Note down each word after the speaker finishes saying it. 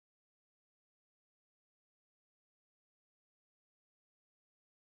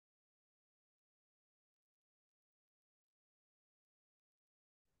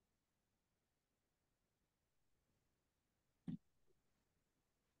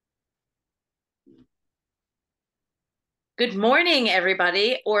Good morning,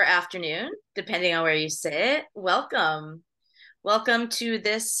 everybody, or afternoon, depending on where you sit. Welcome. Welcome to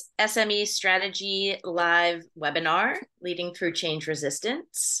this SME Strategy Live webinar, Leading Through Change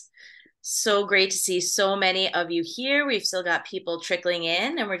Resistance. So great to see so many of you here. We've still got people trickling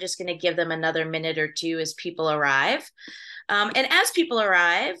in, and we're just going to give them another minute or two as people arrive. And as people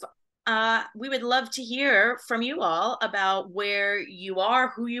arrive, we would love to hear from you all about where you are,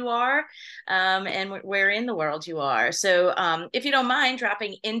 who you are, and where in the world you are. So if you don't mind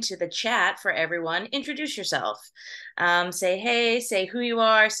dropping into the chat for everyone, introduce yourself. Say hey, say who you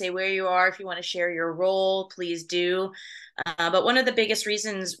are, say where you are. If you want to share your role, please do. But one of the biggest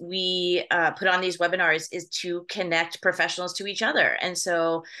reasons we put on these webinars is to connect professionals to each other. And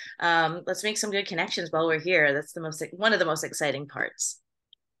so let's make some good connections while we're here. That's one of the most exciting parts.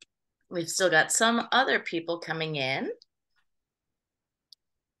 We've still got some other people coming in.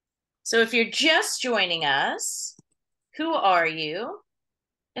 So if you're just joining us, who are you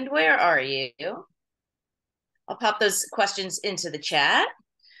and where are you? I'll pop those questions into the chat.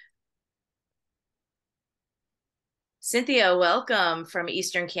 Cynthia, welcome from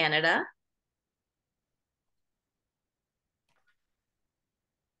Eastern Canada.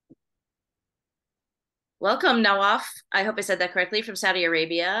 Welcome, Nawaf. I hope I said that correctly, from Saudi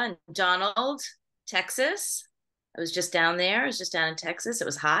Arabia. And Donald, Texas. I was just down there. I was just down in Texas. It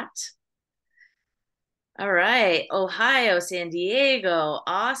was hot. All right. Ohio, San Diego,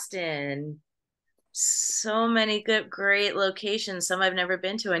 Austin. So many good, great locations. Some I've never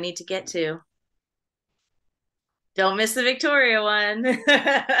been to. I need to get to. Don't miss the Victoria one.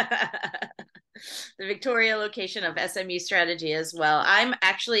 The Victoria location of SME Strategy as well. I'm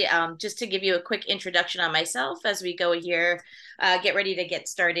actually, just to give you a quick introduction on myself as we go here, get ready to get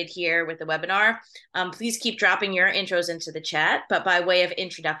started here with the webinar. Please keep dropping your intros into the chat, but by way of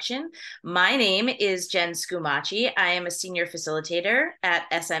introduction, my name is Jen Scumaci. I am a senior facilitator at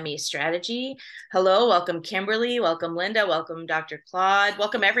SME Strategy. Hello, welcome Kimberly, welcome Linda, welcome Dr. Claude,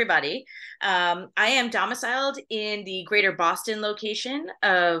 welcome everybody. I am domiciled in the Greater Boston location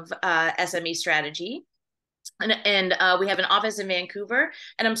of SME Strategy. And we have an office in Vancouver.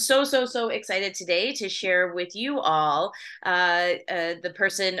 And I'm so excited today to share with you all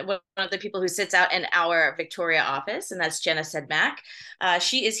one of the people who sits out in our Victoria office, and that's Jenna Sedmak.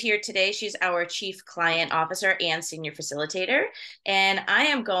 She is here today. She's our Chief Client Officer and Senior Facilitator. And I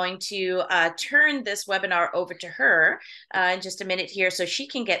am going to turn this webinar over to her in just a minute here so she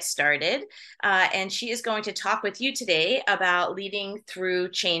can get started. And she is going to talk with you today about leading through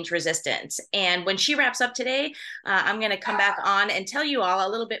change resistance. And when she wraps up today, I'm going to come back on and tell you all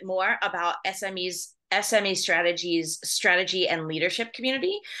a little bit more about SME Strategies Strategy and Leadership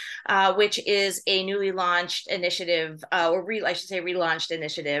Community, which is a newly launched initiative, I should say relaunched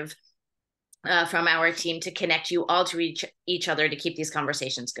initiative from our team to connect you all to each other to keep these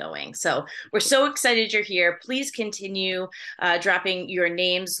conversations going. So we're so excited you're here. Please continue dropping your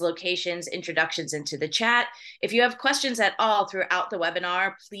names, locations, introductions into the chat. If you have questions at all throughout the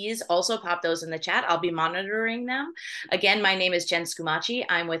webinar, please also pop those in the chat. I'll be monitoring them. Again, my name is Jen Scumaci.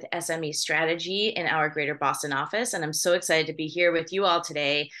 I'm with SME Strategy in our Greater Boston office, and I'm so excited to be here with you all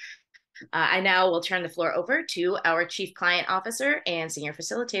today. I now will turn the floor over to our Chief Client Officer and Senior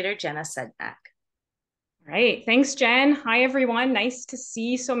Facilitator, Jenna Sedmak. All right, thanks, Jen. Hi, everyone. Nice to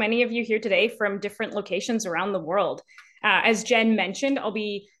see so many of you here today from different locations around the world. As Jen mentioned, I'll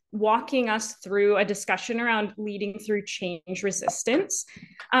be walking us through a discussion around leading through change resistance.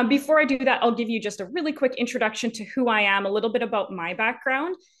 Before I do that, I'll give you just a really quick introduction to who I am, a little bit about my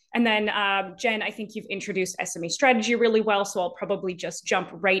background. And then, Jen, I think you've introduced SME Strategy really well, so I'll probably just jump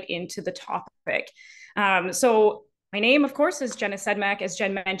right into the topic. So my name, of course, is Jenna Sedmak. As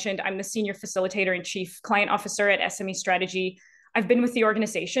Jen mentioned, I'm the Senior Facilitator and Chief Client Officer at SME Strategy. I've been with the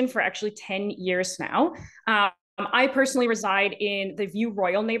organization for actually 10 years now. I personally reside in the View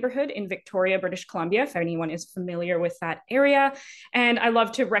Royal neighborhood in Victoria, British Columbia, if anyone is familiar with that area. And I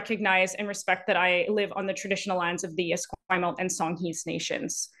love to recognize and respect that I live on the traditional lands of the Esquimalt and Songhees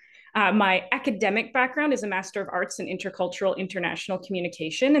nations. My academic background is a Master of Arts in Intercultural International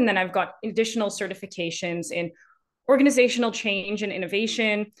Communication. And then I've got additional certifications in organizational change and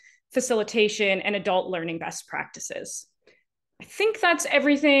innovation, facilitation, and adult learning best practices. I think that's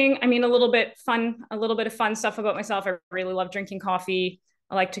everything. I mean, a little bit of fun stuff about myself. I really love drinking coffee.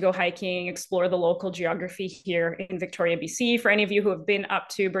 I like to go hiking, explore the local geography here in Victoria, BC. For any of you who have been up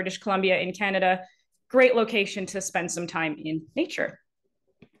to British Columbia in Canada, great location to spend some time in nature.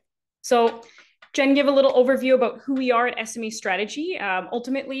 So Jen gave a little overview about who we are at SME Strategy.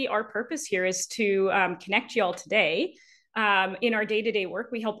 Ultimately, our purpose here is to connect you all today In our day-to-day work,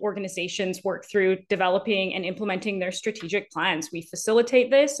 we help organizations work through developing and implementing their strategic plans. We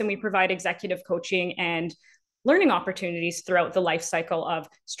facilitate this and we provide executive coaching and learning opportunities throughout the life cycle of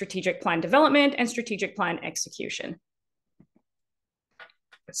strategic plan development and strategic plan execution.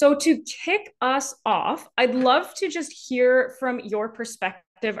 So to kick us off, I'd love to just hear from your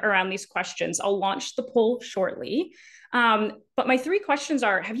perspective around these questions. I'll launch the poll shortly. But my three questions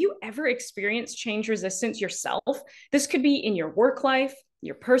are, have you ever experienced change resistance yourself? This could be in your work life,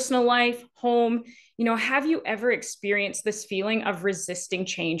 your personal life, home. Have you ever experienced this feeling of resisting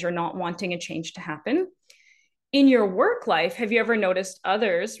change or not wanting a change to happen? In your work life, have you ever noticed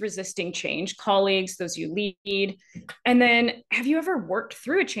others resisting change, colleagues, those you lead? And then have you ever worked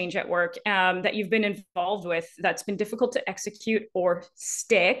through a change at work that you've been involved with that's been difficult to execute or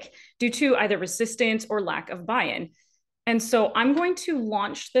stick due to either resistance or lack of buy-in? And so I'm going to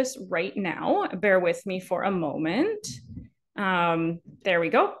launch this right now. Bear with me for a moment. There we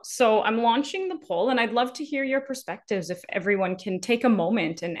go. So I'm launching the poll and I'd love to hear your perspectives if everyone can take a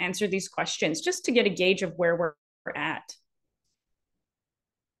moment and answer these questions just to get a gauge of where we're at.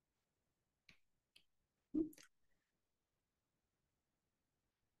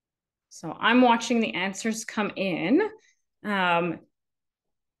 So I'm watching the answers come in. As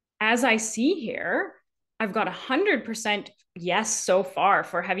I see here, I've got 100% yes so far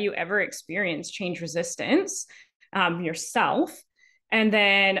for have you ever experienced change resistance yourself? And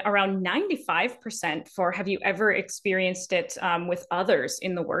then around 95% for have you ever experienced it with others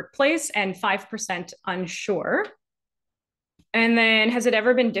in the workplace, and 5% unsure. And then has it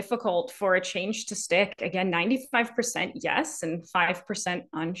ever been difficult for a change to stick? Again, 95% yes and 5%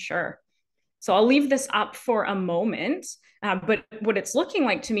 unsure. So I'll leave this up for a moment. But what it's looking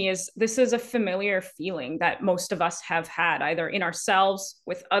like to me is this is a familiar feeling that most of us have had, either in ourselves,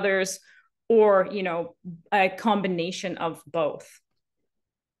 with others, or a combination of both.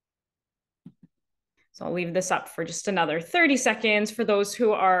 So I'll leave this up for just another 30 seconds. For those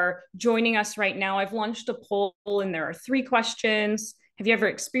who are joining us right now, I've launched a poll and there are 3 questions. Have you ever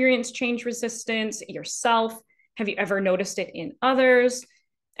experienced change resistance yourself? Have you ever noticed it in others?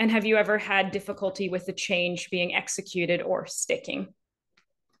 And have you ever had difficulty with the change being executed or sticking?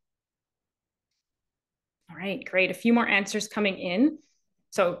 All right, great. A few more answers coming in.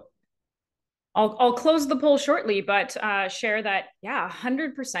 So I'll close the poll shortly, but share that,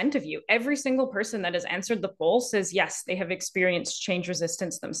 100% of you, every single person that has answered the poll says, yes, they have experienced change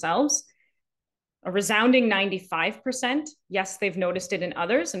resistance themselves. A resounding 95%, yes, they've noticed it in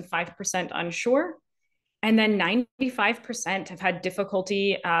others, and 5% unsure. And then 95% have had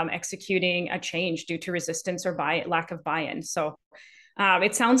difficulty executing a change due to resistance or lack of buy-in. So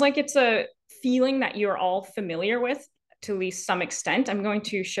it sounds like it's a feeling that you're all familiar with to at least some extent. I'm going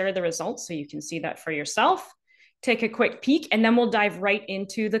to share the results so you can see that for yourself. Take a quick peek, and then we'll dive right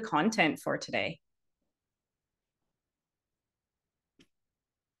into the content for today.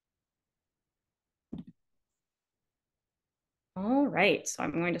 All right, so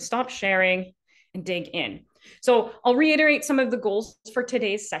I'm going to stop sharing and dig in. So I'll reiterate some of the goals for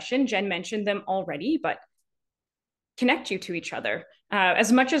today's session. Jen mentioned them already, but connect you to each other.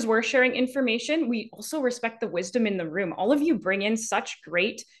 As much as we're sharing information, we also respect the wisdom in the room. All of you bring in such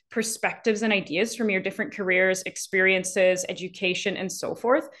great perspectives and ideas from your different careers, experiences, education, and so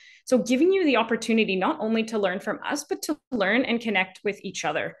forth. So giving you the opportunity not only to learn from us, but to learn and connect with each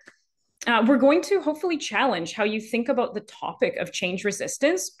other. We're going to hopefully challenge how you think about the topic of change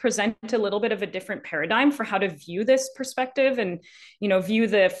resistance, present a little bit of a different paradigm for how to view this perspective and, view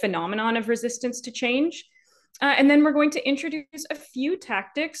the phenomenon of resistance to change. And then we're going to introduce a few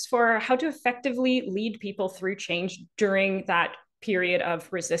tactics for how to effectively lead people through change during that period of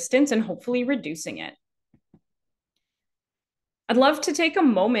resistance and hopefully reducing it. I'd love to take a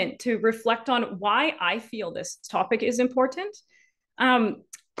moment to reflect on why I feel this topic is important.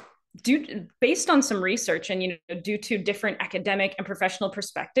 Based on some research and due to different academic and professional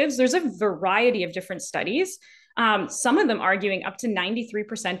perspectives, there's a variety of different studies. Some of them arguing up to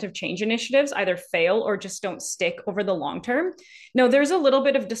 93% of change initiatives either fail or just don't stick over the long term. Now, there's a little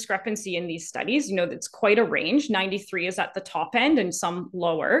bit of discrepancy in these studies. It's quite a range. 93 is at the top end and some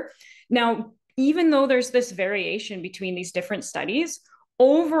lower. Now, even though there's this variation between these different studies,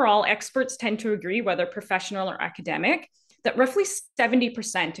 overall experts tend to agree, whether professional or academic, that roughly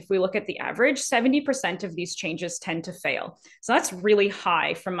 70%, if we look at the average, 70% of these changes tend to fail. So that's really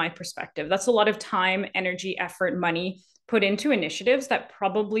high from my perspective. That's a lot of time, energy, effort, money put into initiatives that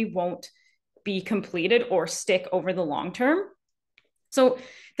probably won't be completed or stick over the long term. So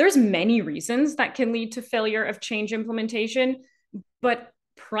there's many reasons that can lead to failure of change implementation, but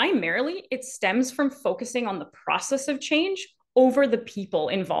primarily it stems from focusing on the process of change over the people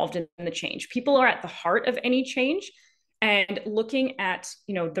involved in the change. People are at the heart of any change, and looking at,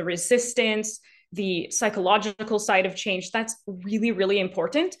 the resistance, the psychological side of change, that's really, really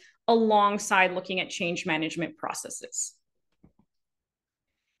important alongside looking at change management processes.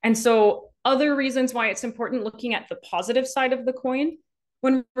 And so other reasons why it's important looking at the positive side of the coin,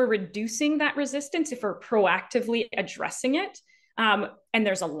 when we're reducing that resistance, if we're proactively addressing it, and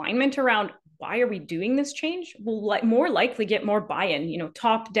there's alignment around why are we doing this change, we'll more likely get more buy-in,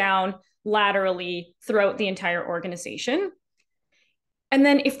 top down, laterally throughout the entire organization. And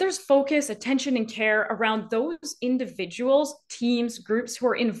then if there's focus, attention, and care around those individuals, teams, groups who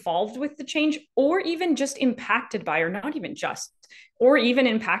are involved with the change, or even just impacted by, or not even just, or even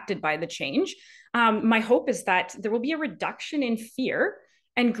impacted by the change, my hope is that there will be a reduction in fear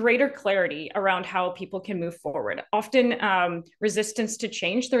and greater clarity around how people can move forward. Often resistance to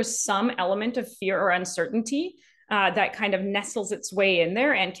change, there's some element of fear or uncertainty that kind of nestles its way in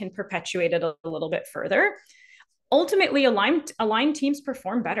there and can perpetuate it a little bit further. Ultimately, aligned teams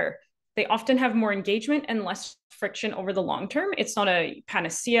perform better. They often have more engagement and less friction over the long term. It's not a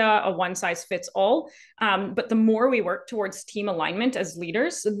panacea, a one size fits all, but the more we work towards team alignment as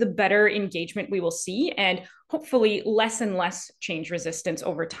leaders, the better engagement we will see, and hopefully less and less change resistance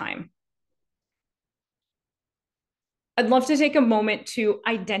over time. I'd love to take a moment to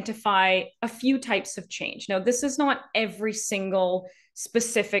identify a few types of change. Now, this is not every single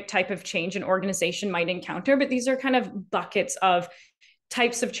specific type of change an organization might encounter, but these are kind of buckets of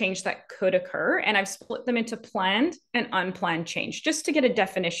types of change that could occur. And I've split them into planned and unplanned change, just to get a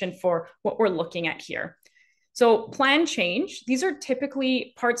definition for what we're looking at here. So planned change, these are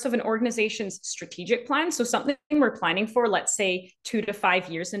typically parts of an organization's strategic plan. So something we're planning for, let's say 2 to 5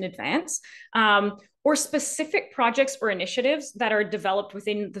 years in advance, or specific projects or initiatives that are developed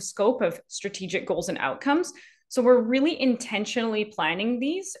within the scope of strategic goals and outcomes. So we're really intentionally planning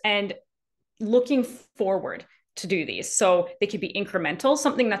these and looking forward to do these. So they could be incremental,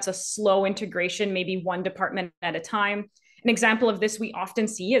 something that's a slow integration, maybe one department at a time. An example of this we often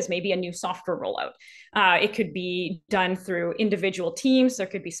see is maybe a new software rollout. It could be done through individual teams. There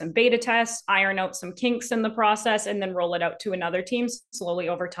could be some beta tests, iron out some kinks in the process, and then roll it out to another team slowly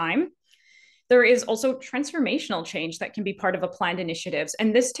over time. There is also transformational change that can be part of a planned initiatives.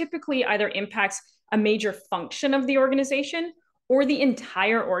 And this typically either impacts a major function of the organization or the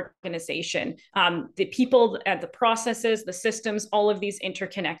entire organization. The people, the processes, the systems, all of these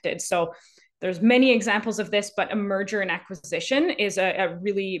interconnected. So there's many examples of this, but a merger and acquisition is a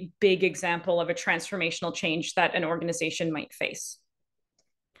really big example of a transformational change that an organization might face.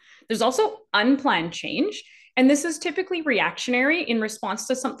 There's also unplanned change. And this is typically reactionary in response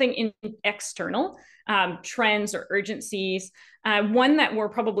to something external, trends or urgencies. One that we're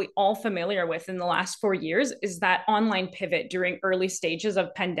probably all familiar with in the last 4 years is that online pivot during early stages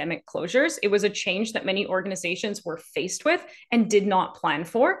of pandemic closures. It was a change that many organizations were faced with and did not plan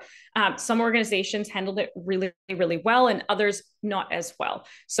for. Some organizations handled it really, really well, and others not as well.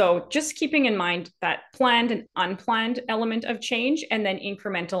 So just keeping in mind that planned and unplanned element of change, and then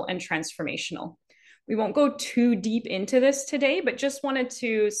incremental and transformational. We won't go too deep into this today, but just wanted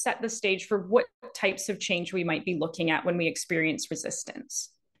to set the stage for what types of change we might be looking at when we experience resistance.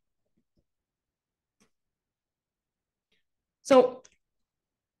 So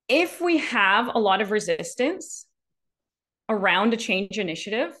if we have a lot of resistance around a change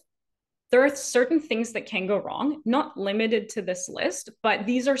initiative, there are certain things that can go wrong, not limited to this list, but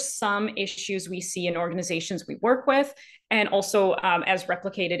these are some issues we see in organizations we work with, and also as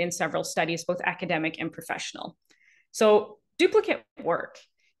replicated in several studies, both academic and professional. So duplicate work.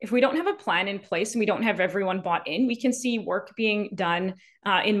 If we don't have a plan in place and we don't have everyone bought in, we can see work being done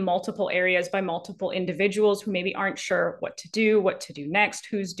in multiple areas by multiple individuals who maybe aren't sure what to do next,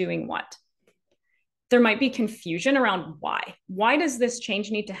 who's doing what. There might be confusion around why. Why does this change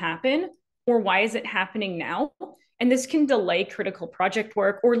need to happen? Or why is it happening now? And this can delay critical project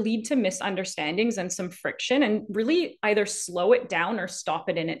work or lead to misunderstandings and some friction, and really either slow it down or stop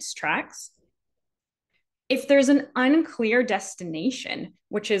it in its tracks. If there's an unclear destination,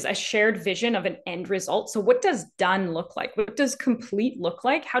 which is a shared vision of an end result, so what does done look like? What does complete look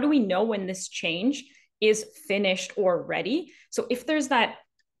like? How do we know when this change is finished or ready? So if there's that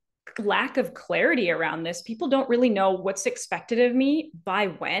lack of clarity around this, people don't really know what's expected of me by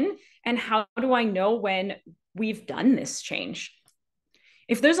when, and how do I know when we've done this change?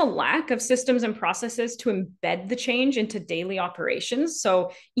 If there's a lack of systems and processes to embed the change into daily operations,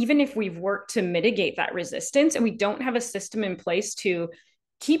 so even if we've worked to mitigate that resistance and we don't have a system in place to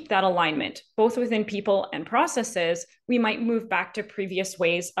keep that alignment, both within people and processes, we might move back to previous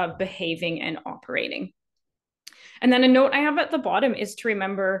ways of behaving and operating. And then a note I have at the bottom is to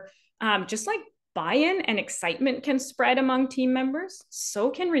remember, just like buy-in and excitement can spread among team members, so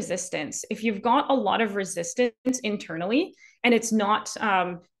can resistance. If you've got a lot of resistance internally and it's not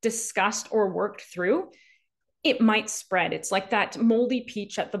discussed or worked through, it might spread. It's like that moldy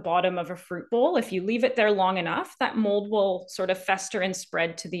peach at the bottom of a fruit bowl. If you leave it there long enough, that mold will sort of fester and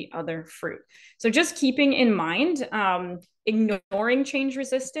spread to the other fruit. So just keeping in mind, ignoring change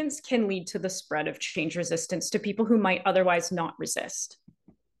resistance can lead to the spread of change resistance to people who might otherwise not resist.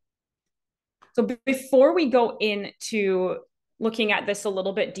 So before we go into looking at this a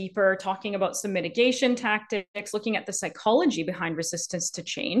little bit deeper, talking about some mitigation tactics, looking at the psychology behind resistance to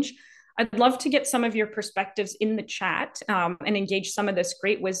change, I'd love to get some of your perspectives in the chat and engage some of this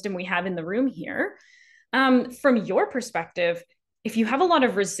great wisdom we have in the room here. From your perspective, if you have a lot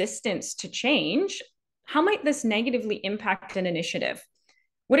of resistance to change, how might this negatively impact an initiative?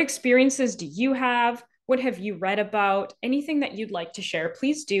 What experiences do you have? What have you read about? Anything that you'd like to share,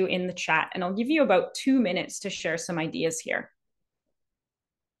 please do in the chat. And I'll give you about 2 minutes to share some ideas here.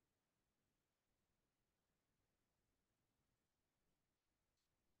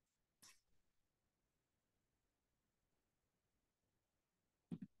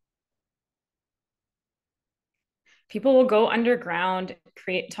 People will go underground,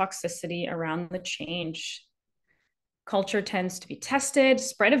 create toxicity around the change. Culture tends to be tested,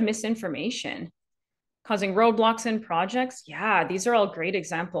 spread of misinformation, causing roadblocks in projects. Yeah, these are all great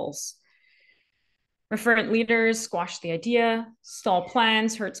examples. Referent leaders squash the idea, stall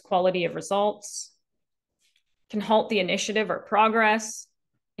plans, hurts quality of results, can halt the initiative or progress.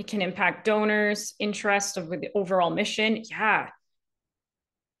 It can impact donors' interest of the overall mission. Yeah.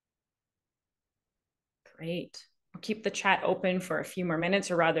 Great. I'll keep the chat open for a few more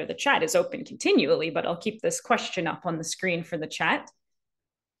minutes, or rather the chat is open continually, but I'll keep this question up on the screen for the chat.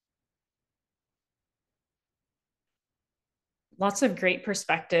 Lots of great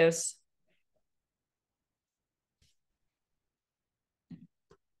perspectives.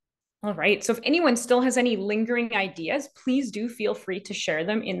 All right, so if anyone still has any lingering ideas, please do feel free to share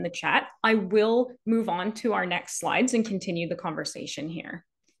them in the chat. I will move on to our next slides and continue the conversation here.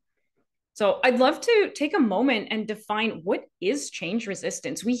 So I'd love to take a moment and define what is change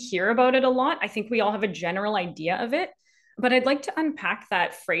resistance. We hear about it a lot. I think we all have a general idea of it, but I'd like to unpack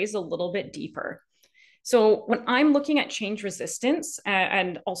that phrase a little bit deeper. So when I'm looking at change resistance,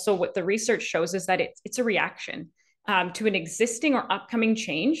 and also what the research shows is that it's a reaction to an existing or upcoming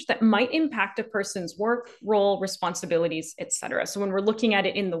change that might impact a person's work, role, responsibilities, etc. So when we're looking at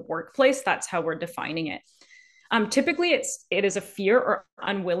it in the workplace, that's how we're defining it. Typically, it is a fear or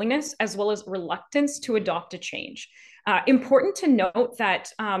unwillingness as well as reluctance to adopt a change. Important to note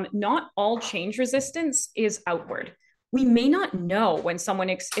that not all change resistance is outward. We may not know when someone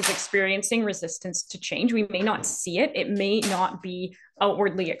is experiencing resistance to change. We may not see it. It may not be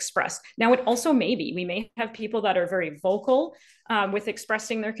outwardly expressed. Now, it also may be. We may have people that are very vocal with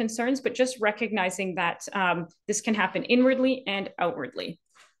expressing their concerns, but just recognizing that this can happen inwardly and outwardly.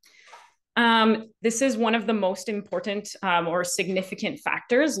 This is one of the most important or significant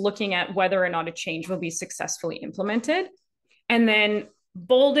factors looking at whether or not a change will be successfully implemented. And then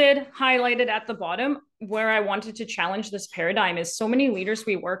bolded, highlighted at the bottom, where I wanted to challenge this paradigm is so many leaders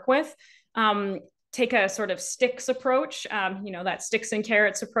we work with take a sort of sticks approach, that sticks and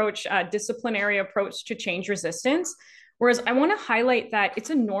carrots approach, disciplinary approach to change resistance. Whereas I want to highlight that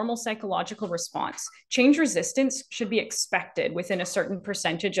it's a normal psychological response. Change resistance should be expected within a certain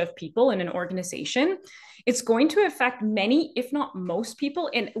percentage of people in an organization. It's going to affect many, if not most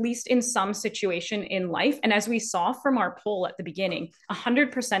people, at least in some situation in life. And as we saw from our poll at the beginning,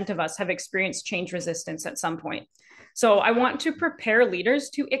 100% of us have experienced change resistance at some point. So I want to prepare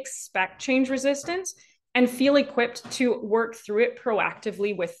leaders to expect change resistance and feel equipped to work through it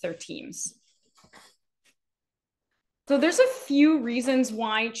proactively with their teams. So there's a few reasons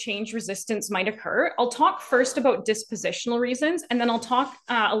why change resistance might occur. I'll talk first about dispositional reasons, and then I'll talk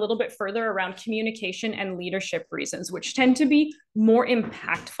a little bit further around communication and leadership reasons, which tend to be more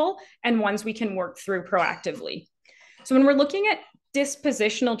impactful and ones we can work through proactively. So when we're looking at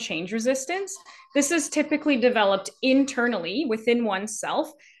dispositional change resistance, this is typically developed internally within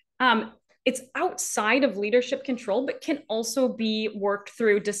oneself. It's outside of leadership control, but can also be worked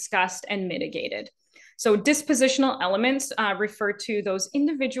through, discussed, and mitigated. So dispositional elements refer to those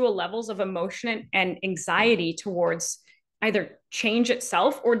individual levels of emotion and anxiety towards either change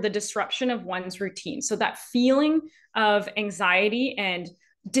itself or the disruption of one's routine. So that feeling of anxiety and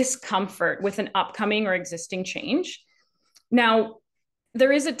discomfort with an upcoming or existing change. Now,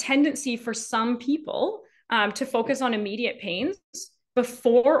 there is a tendency for some people to focus on immediate pains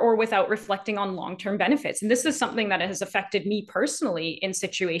before or without reflecting on long-term benefits. And this is something that has affected me personally in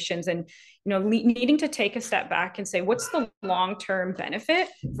situations, and needing to take a step back and say, what's the long-term benefit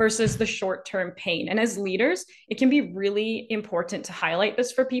versus the short-term pain? And as leaders, it can be really important to highlight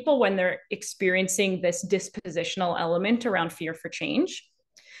this for people when they're experiencing this dispositional element around fear for change.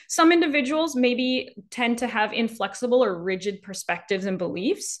 Some individuals maybe tend to have inflexible or rigid perspectives and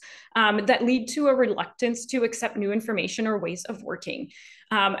beliefs that lead to a reluctance to accept new information or ways of working.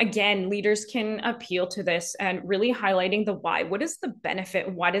 Again, leaders can appeal to this and really highlighting the why. What is the benefit?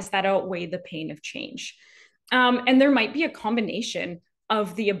 Why does that outweigh the pain of change? And there might be a combination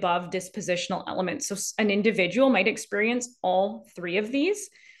of the above dispositional elements. So an individual might experience all three of these.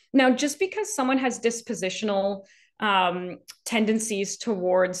 Now, just because someone has dispositional tendencies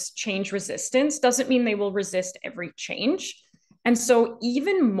towards change resistance doesn't mean they will resist every change. And so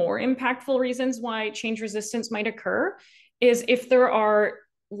even more impactful reasons why change resistance might occur is if there are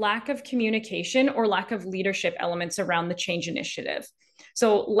lack of communication or lack of leadership elements around the change initiative.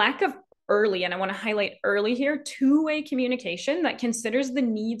 So lack of early, and I want to highlight early here, two-way communication that considers the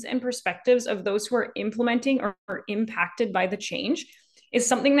needs and perspectives of those who are implementing or impacted by the change is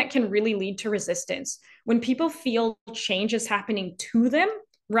something that can really lead to resistance. When people feel change is happening to them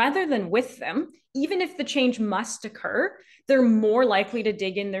rather than with them, even if the change must occur, they're more likely to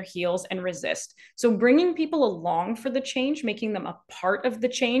dig in their heels and resist. So bringing people along for the change, making them a part of the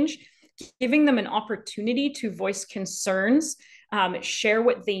change, giving them an opportunity to voice concerns, share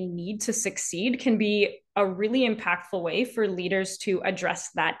what they need to succeed can be a really impactful way for leaders to address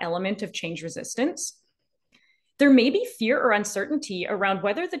that element of change resistance. There may be fear or uncertainty around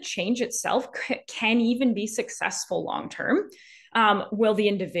whether the change itself can even be successful long-term. Will the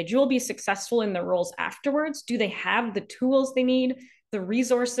individual be successful in their roles afterwards? Do they have the tools they need, the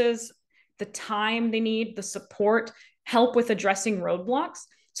resources, the time they need, the support, help with addressing roadblocks?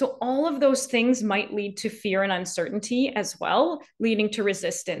 So all of those things might lead to fear and uncertainty as well, leading to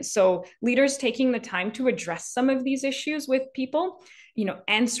resistance. So leaders taking the time to address some of these issues with people,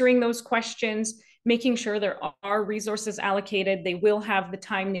 answering those questions, making sure there are resources allocated, they will have the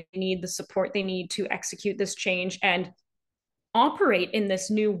time they need, the support they need to execute this change and operate in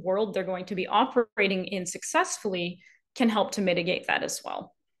this new world they're going to be operating in successfully can help to mitigate that as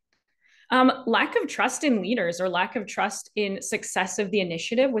well. Lack of trust in leaders or lack of trust in success of the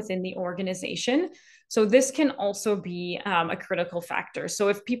initiative within the organization. So this can also be a critical factor. So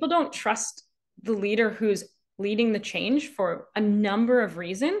if people don't trust the leader who's leading the change for a number of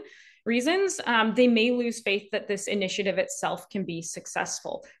reasons, they may lose faith that this initiative itself can be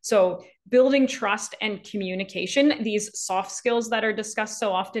successful. So building trust and communication, these soft skills that are discussed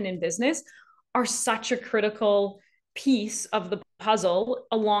so often in business, are such a critical piece of the puzzle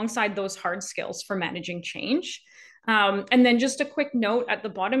alongside those hard skills for managing change. And then just a quick note at the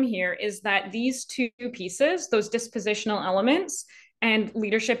bottom here is that these two pieces, those dispositional elements and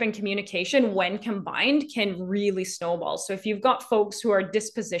leadership and communication, when combined, can really snowball. So if you've got folks who are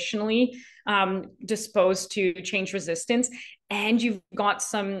dispositionally disposed to change resistance, and you've got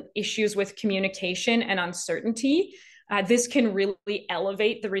some issues with communication and uncertainty, this can really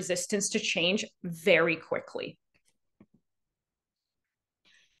elevate the resistance to change very quickly.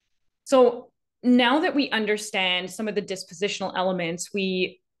 So now that we understand some of the dispositional elements,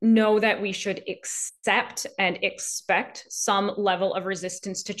 we know that we should accept and expect some level of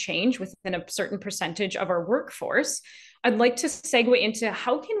resistance to change within a certain percentage of our workforce. I'd like to segue into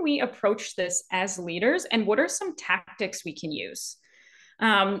how can we approach this as leaders and what are some tactics we can use?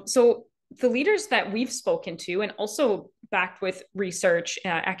 So the leaders that we've spoken to, and also backed with research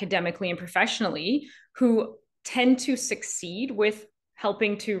academically and professionally, who tend to succeed with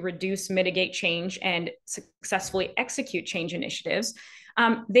helping to reduce, mitigate change, and successfully execute change initiatives,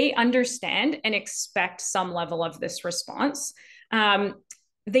 they understand and expect some level of this response.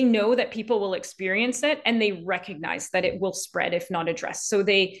 They know that people will experience it, and they recognize that it will spread if not addressed. So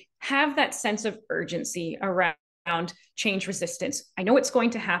they have that sense of urgency around change resistance. I know it's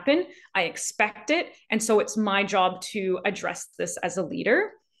going to happen. I expect it. And so it's my job to address this as a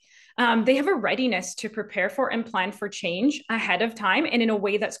leader. They have a readiness to prepare for and plan for change ahead of time and in a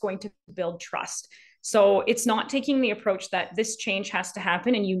way that's going to build trust. So it's not taking the approach that this change has to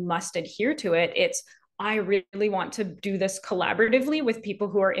happen and you must adhere to it. It's, I really want to do this collaboratively with people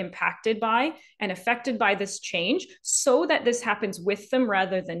who are impacted by and affected by this change so that this happens with them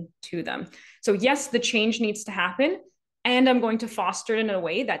rather than to them. So yes, the change needs to happen, and I'm going to foster it in a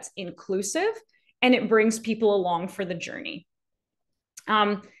way that's inclusive and it brings people along for the journey.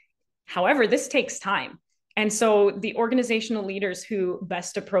 However, this takes time. And so the organizational leaders who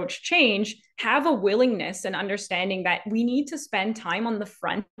best approach change have a willingness and understanding that we need to spend time on the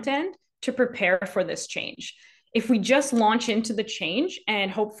front end to prepare for this change. If we just launch into the change and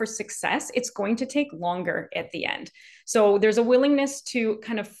hope for success, it's going to take longer at the end. So there's a willingness to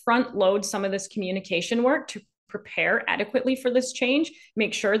kind of front load some of this communication work to prepare adequately for this change,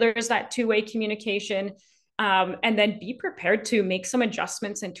 make sure there's that two-way communication, and then be prepared to make some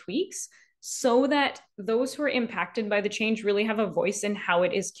adjustments and tweaks so that those who are impacted by the change really have a voice in how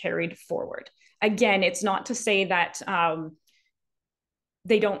it is carried forward. Again, it's not to say that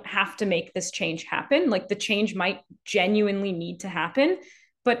they don't have to make this change happen. Like, the change might genuinely need to happen,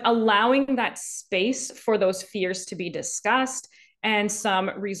 but allowing that space for those fears to be discussed and some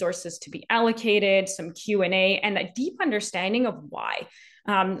resources to be allocated, some Q&A, and a deep understanding of why.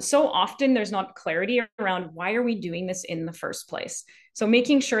 So often there's not clarity around why are we doing this in the first place. So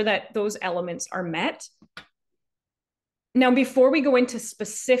making sure that those elements are met. Now, before we go into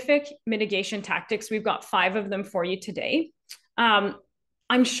specific mitigation tactics, we've got 5 of them for you today.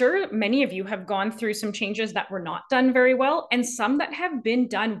 I'm sure many of you have gone through some changes that were not done very well and some that have been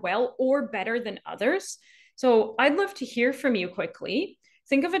done well or better than others. So I'd love to hear from you quickly.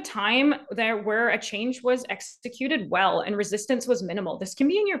 Think of a time there where a change was executed well and resistance was minimal. This can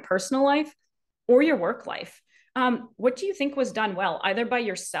be in your personal life or your work life. What do you think was done well, either by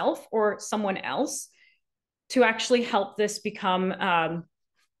yourself or someone else, to actually help this become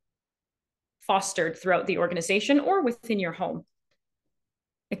fostered throughout the organization or within your home?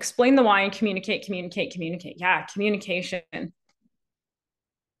 Explain the why and communicate. Yeah, communication.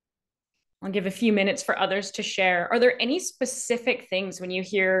 I'll give a few minutes for others to share. Are there any specific things when you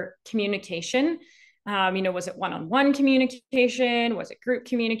hear communication? Was it one-on-one communication? Was it group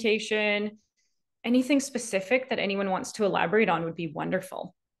communication? Anything specific that anyone wants to elaborate on would be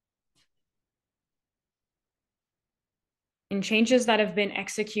wonderful. In changes that have been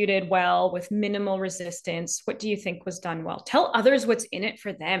executed well with minimal resistance, what do you think was done well? Tell others what's in it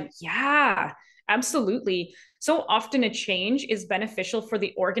for them. Yeah, absolutely. So often a change is beneficial for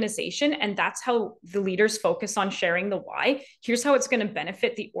the organization, and that's how the leaders focus on sharing the why. Here's how it's going to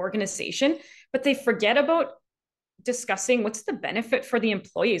benefit the organization, but they forget about discussing what's the benefit for the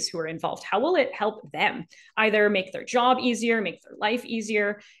employees who are involved. How will it help them either make their job easier, make their life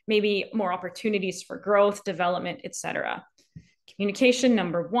easier, maybe more opportunities for growth, development, etc. Communication,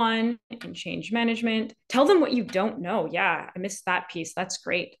 number 1 in change management. Tell them what you don't know. Yeah, I missed that piece. That's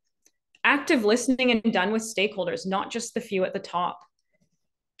great. Active listening and done with stakeholders, not just the few at the top.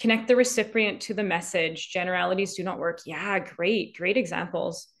 Connect the recipient to the message. Generalities do not work. Yeah, great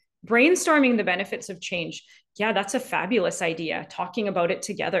examples. Brainstorming the benefits of change. Yeah, that's a fabulous idea. Talking about it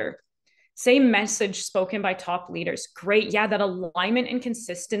together. Same message spoken by top leaders. Great. Yeah, that alignment and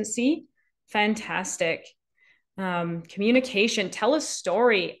consistency. Fantastic. Communication. Tell a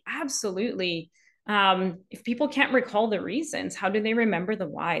story. Absolutely. If people can't recall the reasons, how do they remember the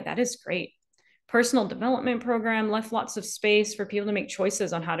why? That is great. Personal development program left lots of space for people to make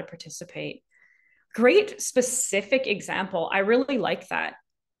choices on how to participate. Great specific example. I really like that.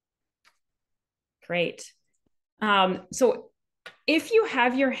 Great. So if you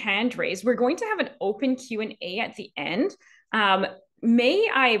have your hand raised, we're going to have an open Q&A at the end. May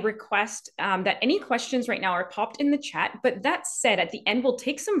I request that any questions right now are popped in the chat, but that said, at the end, we'll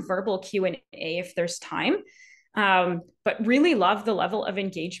take some verbal Q&A if there's time, but really love the level of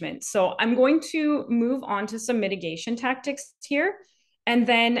engagement. So I'm going to move on to some mitigation tactics here, and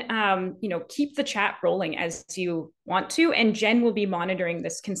then, keep the chat rolling as you want to, and Jen will be monitoring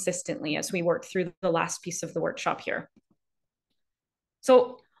this consistently as we work through the last piece of the workshop here.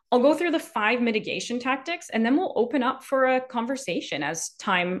 So I'll go through the 5 mitigation tactics, and then we'll open up for a conversation as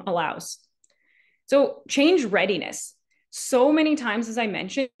time allows. So change readiness. So many times, as I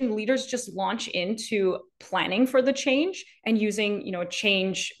mentioned, leaders just launch into planning for the change and using, a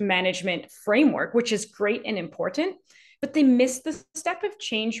change management framework, which is great and important, but they miss the step of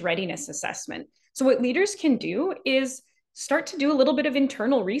change readiness assessment. So what leaders can do is start to do a little bit of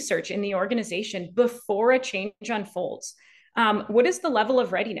internal research in the organization before a change unfolds. What is the level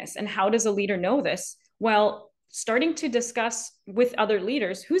of readiness, and how does a leader know this? Well, starting to discuss with other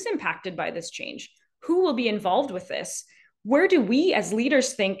leaders who's impacted by this change, who will be involved with this, where do we as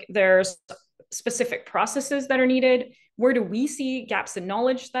leaders think there's specific processes that are needed, where do we see gaps in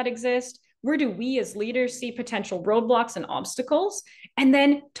knowledge that exist, where do we as leaders see potential roadblocks and obstacles, and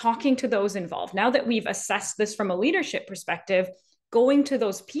then talking to those involved. Now that we've assessed this from a leadership perspective, going to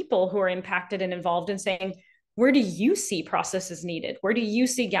those people who are impacted and involved and saying, where do you see processes needed? Where do you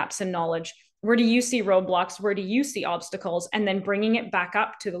see gaps in knowledge? Where do you see roadblocks? Where do you see obstacles? And then bringing it back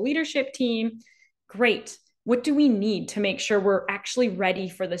up to the leadership team, Great. What do we need to make sure we're actually ready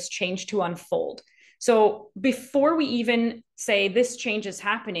for this change to unfold? So before we even say this change is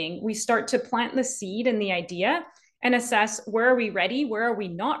happening, we start to plant the seed and the idea and assess, where are we ready? Where are we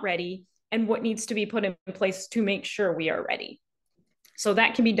not ready? And what needs to be put in place to make sure we are ready? So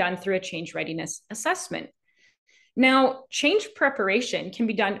that can be done through a change readiness assessment. Now, change preparation can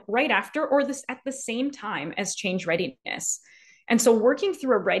be done right after or this at the same time as change readiness. And so working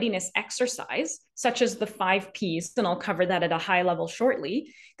through a readiness exercise, such as the 5 Ps, and I'll cover that at a high level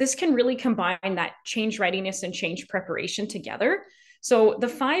shortly, this can really combine that change readiness and change preparation together. So the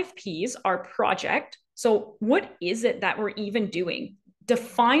 5 Ps are project. So what is it that we're even doing?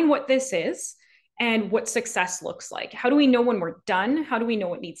 Define what this is and what success looks like. How do we know when we're done? How do we know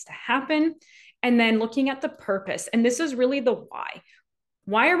what needs to happen? And then looking at the purpose. And this is really the why.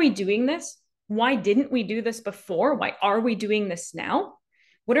 Why are we doing this? Why didn't we do this before? Why are we doing this now?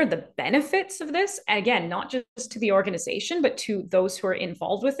 What are the benefits of this? And again, not just to the organization, but to those who are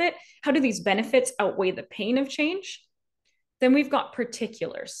involved with it. How do these benefits outweigh the pain of change? Then we've got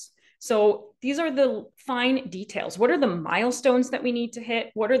particulars. So these are the fine details. What are the milestones that we need to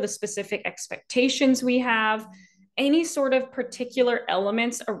hit? What are the specific expectations we have? Any sort of particular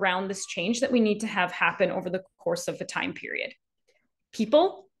elements around this change that we need to have happen over the course of a time period.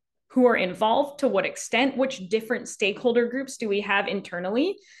 People who are involved, to what extent, which different stakeholder groups do we have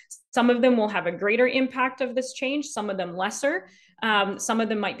internally? Some of them will have a greater impact of this change, some of them lesser. Some of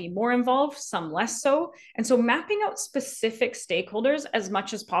them might be more involved, some less so. And so mapping out specific stakeholders as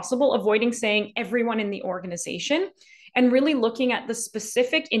much as possible, avoiding saying everyone in the organization, and really looking at the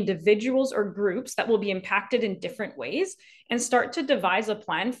specific individuals or groups that will be impacted in different ways and start to devise a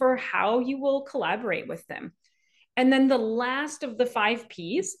plan for how you will collaborate with them. And then the last of the 5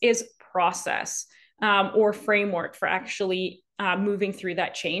 Ps is process or framework for actually moving through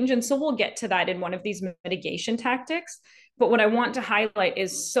that change. And so we'll get to that in one of these mitigation tactics. But what I want to highlight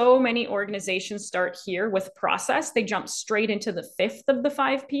is so many organizations start here with process. They jump straight into the 5th of the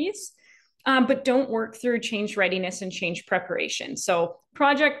 5 Ps. But don't work through change readiness and change preparation. So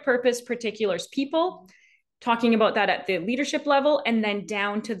project, purpose, particulars, people, talking about that at the leadership level, and then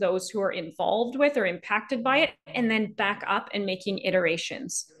down to those who are involved with or impacted by it, and then back up and making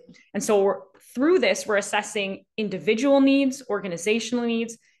iterations. And so through this, we're assessing individual needs, organizational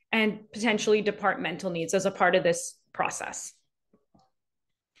needs, and potentially departmental needs as a part of this process.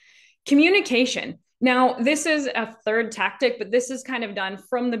 Communication. Now, this is a third tactic, but this is kind of done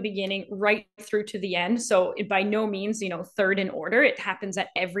from the beginning right through to the end. So by no means, third in order. It happens at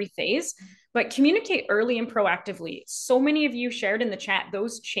every phase, but communicate early and proactively. So many of you shared in the chat,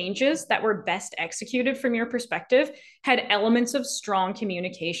 those changes that were best executed from your perspective had elements of strong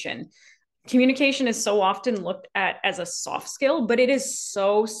communication. Communication is so often looked at as a soft skill, but it is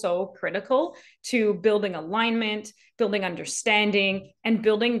so, so critical to building alignment, building understanding, and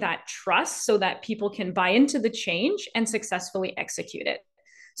building that trust so that people can buy into the change and successfully execute it.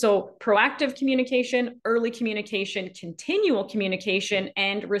 So proactive communication, early communication, continual communication,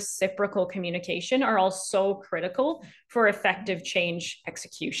 and reciprocal communication are all so critical for effective change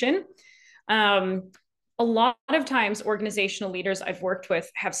execution. A lot of times organizational leaders I've worked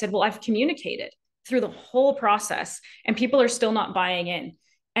with have said, well, I've communicated through the whole process and people are still not buying in.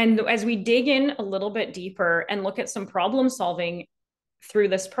 And as we dig in a little bit deeper and look at some problem solving through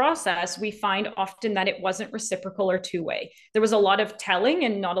this process, we find often that it wasn't reciprocal or two-way. There was a lot of telling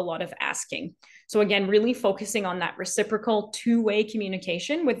and not a lot of asking. So again, really focusing on that reciprocal two-way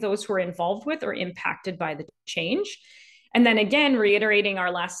communication with those who are involved with or impacted by the change. And then again, reiterating our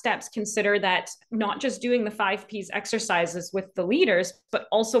last steps, consider that not just doing the 5 Ps exercises with the leaders, but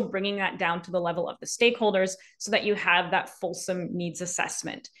also bringing that down to the level of the stakeholders so that you have that fulsome needs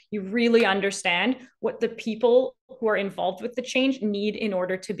assessment. You really understand what the people who are involved with the change need in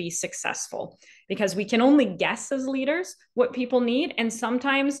order to be successful, because we can only guess as leaders what people need. And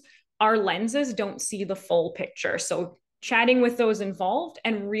sometimes our lenses don't see the full picture. So chatting with those involved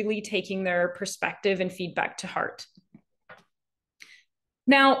and really taking their perspective and feedback to heart.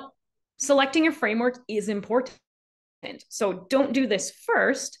 Now, selecting a framework is important. So don't do this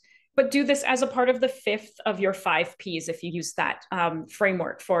first, but do this as a part of the 5th of your 5 Ps if you use that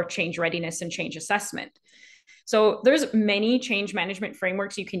framework for change readiness and change assessment. So there's many change management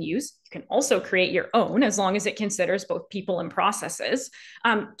frameworks you can use. You can also create your own as long as it considers both people and processes.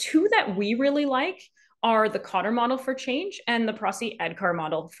 2 that we really like are the Kotter model for change and the Prosci-Adkar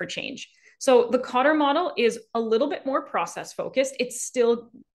model for change. So the Kotter model is a little bit more process focused. It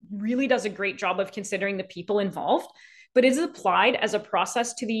still really does a great job of considering the people involved, but it is applied as a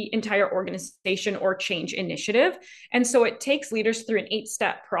process to the entire organization or change initiative. And so it takes leaders through an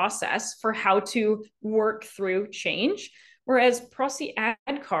 8-step process for how to work through change. Whereas Prosci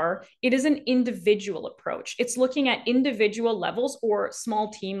ADKAR, it is an individual approach. It's looking at individual levels or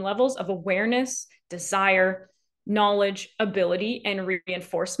small team levels of awareness, desire, knowledge, ability, and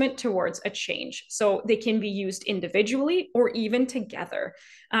reinforcement towards a change. So they can be used individually or even together.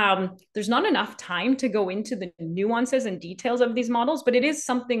 There's not enough time to go into the nuances and details of these models, but it is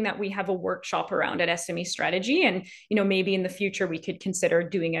something that we have a workshop around at SME Strategy. And, maybe in the future, we could consider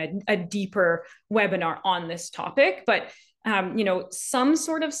doing a deeper webinar on this topic. But some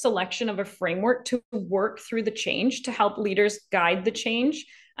sort of selection of a framework to work through the change to help leaders guide the change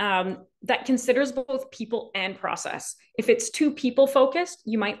that considers both people and process. If it's too people focused,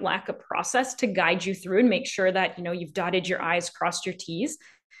 you might lack a process to guide you through and make sure that, you've dotted your I's, crossed your T's.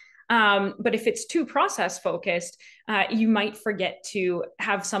 But if it's too process focused, you might forget to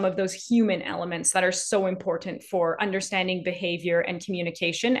have some of those human elements that are so important for understanding behavior and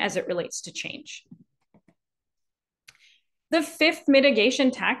communication as it relates to change. The fifth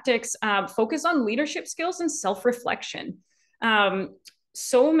mitigation tactics focus on leadership skills and self-reflection.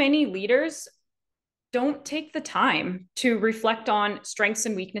 So many leaders don't take the time to reflect on strengths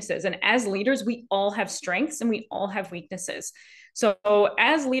and weaknesses. And as leaders, we all have strengths and we all have weaknesses. So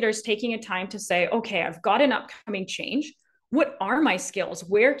as leaders, taking a time to say, okay, I've got an upcoming change. What are my skills?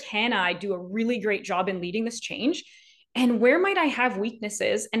 Where can I do a really great job in leading this change? And where might I have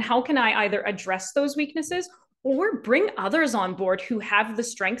weaknesses? And how can I either address those weaknesses or bring others on board who have the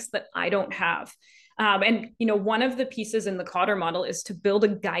strengths that I don't have? One of the pieces in the Kotter model is to build a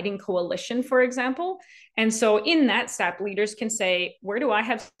guiding coalition, for example. And so in that step, leaders can say, where do I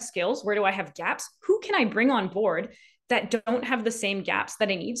have skills? Where do I have gaps? Who can I bring on board that don't have the same gaps that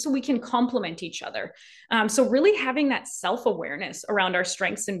I need so we can complement each other? So really having that self-awareness around our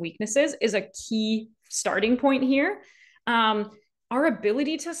strengths and weaknesses is a key starting point here. Our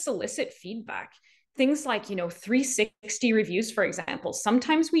ability to solicit feedback. Things like, 360 reviews, for example.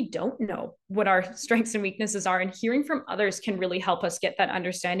 Sometimes we don't know what our strengths and weaknesses are, and hearing from others can really help us get that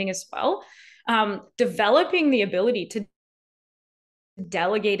understanding as well. Developing the ability to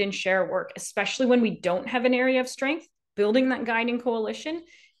delegate and share work, especially when we don't have an area of strength, building that guiding coalition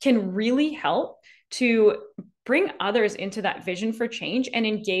can really help to bring others into that vision for change and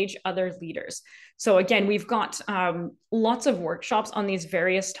engage other leaders. So again, we've got lots of workshops on these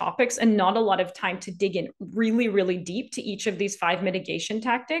various topics and not a lot of time to dig in really, really deep to each of these 5 mitigation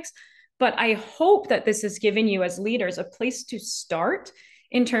tactics. But I hope that this has given you as leaders a place to start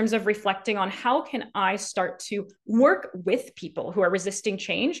in terms of reflecting on how can I start to work with people who are resisting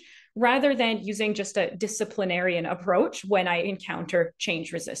change rather than using just a disciplinarian approach when I encounter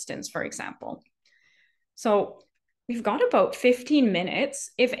change resistance, for example. So we've got about 15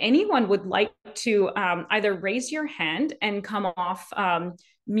 minutes. If anyone would like to either raise your hand and come off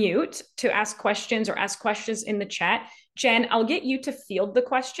mute to ask questions or ask questions in the chat, Jen, I'll get you to field the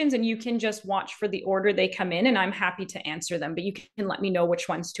questions and you can just watch for the order they come in and I'm happy to answer them, but you can let me know which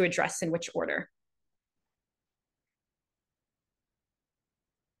ones to address in which order.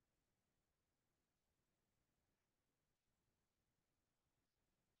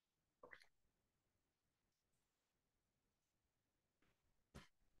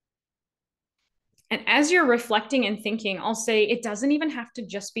 And as you're reflecting and thinking, I'll say it doesn't even have to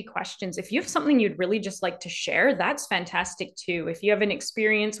just be questions. If you have something you'd really just like to share, that's fantastic too. If you have an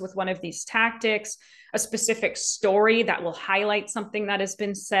experience with one of these tactics, a specific story that will highlight something that has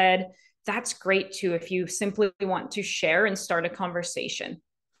been said, that's great too. If you simply want to share and start a conversation.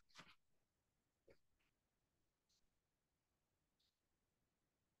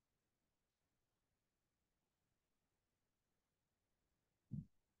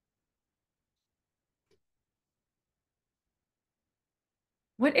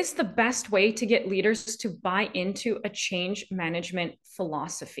 What is the best way to get leaders to buy into a change management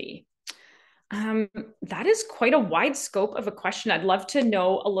philosophy? That is quite a wide scope of a question. I'd love to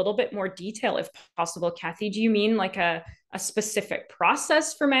know a little bit more detail if possible. Kathy, do you mean like a specific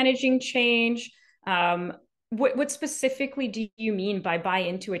process for managing change? What specifically do you mean by buy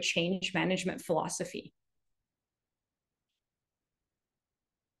into a change management philosophy?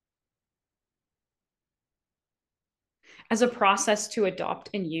 As a process to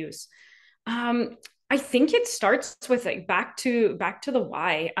adopt and use. I think it starts with like back to the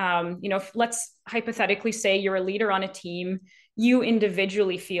why. Let's hypothetically say you're a leader on a team. You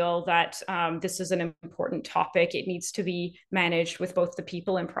individually feel that this is an important topic. It needs to be managed with both the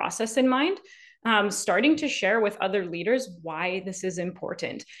people and process in mind. starting to share with other leaders why this is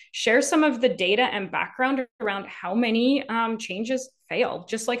important. Share some of the data and background around how many changes fail,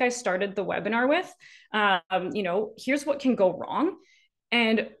 just like I started the webinar with. Here's what can go wrong.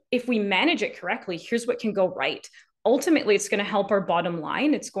 And if we manage it correctly, here's what can go right. Ultimately, it's going to help our bottom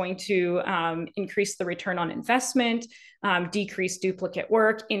line. It's going to increase the return on investment, decrease duplicate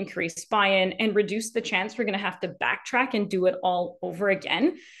work, increase buy-in, and reduce the chance we're going to have to backtrack and do it all over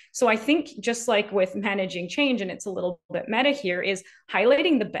again. So I think just like with managing change, and it's a little bit meta here, is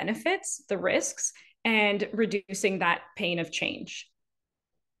highlighting the benefits, the risks, and reducing that pain of change.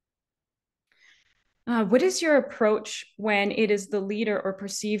 What is your approach when it is the leader or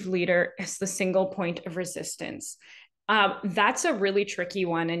perceived leader as the single point of resistance? That's a really tricky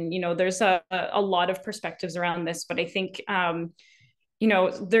one. And, there's a lot of perspectives around this, but I think,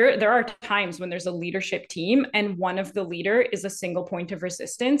 there are times when there's a leadership team and one of the leader is a single point of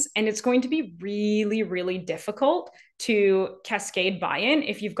resistance. And it's going to be really, really difficult to cascade buy-in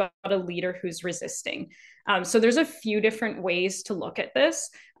if you've got a leader who's resisting. So there's a few different ways to look at this.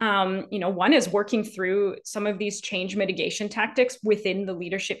 One is working through some of these change mitigation tactics within the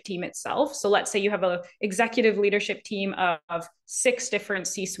leadership team itself. So let's say you have an executive leadership team of 6 different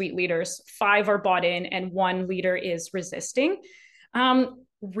C-suite leaders, 5 are bought in, and 1 leader is resisting.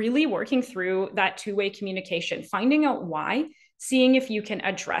 Really working through that two-way communication, finding out why, seeing if you can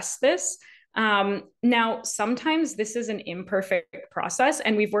address this. Now, sometimes this is an imperfect process,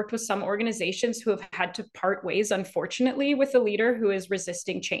 and we've worked with some organizations who have had to part ways, unfortunately, with a leader who is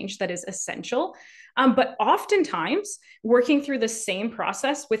resisting change that is essential. But oftentimes, working through the same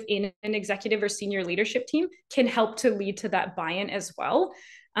process within an executive or senior leadership team can help to lead to that buy-in as well.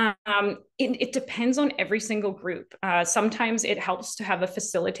 It depends on every single group. Sometimes it helps to have a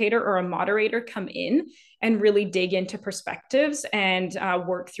facilitator or a moderator come in and really dig into perspectives and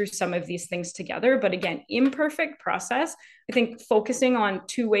work through some of these things together. But again, imperfect process. I think focusing on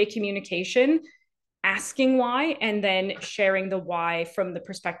two-way communication, asking why, and then sharing the why from the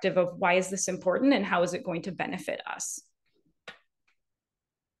perspective of why is this important and how is it going to benefit us.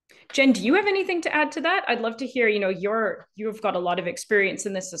 Jen, do you have anything to add to that? I'd love to hear, you've got a lot of experience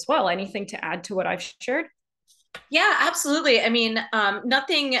in this as well. Anything to add to what I've shared? Yeah, absolutely. I mean,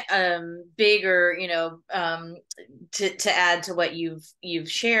 nothing big or to add to what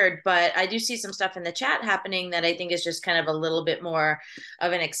you've shared, but I do see some stuff in the chat happening that I think is just kind of a little bit more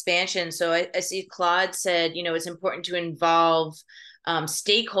of an expansion. So I see Claude said, it's important to involve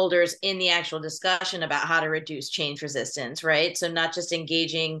stakeholders in the actual discussion about how to reduce change resistance, right? So not just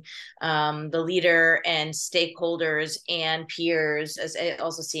engaging the leader and stakeholders and peers, as I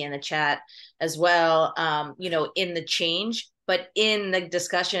also see in the chat as well, in the change, but in the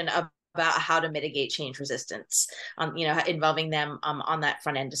discussion about how to mitigate change resistance, involving them on that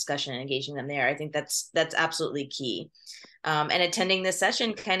front end discussion and engaging them there. I think that's absolutely key. And attending this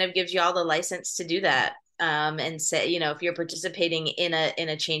session kind of gives you all the license to do that. And say, if you're participating in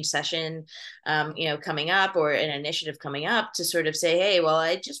a change session, coming up, or an initiative coming up, to sort of say, hey, well,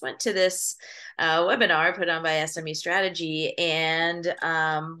 I just went to this webinar put on by SME Strategy, and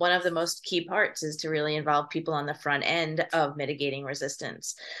one of the most key parts is to really involve people on the front end of mitigating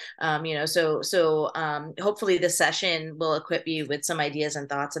resistance. So hopefully this session will equip you with some ideas and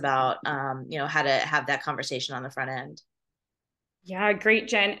thoughts about, how to have that conversation on the front end. Yeah, great,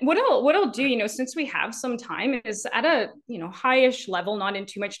 Jen. What I'll do, since we have some time, is at a high-ish level, not in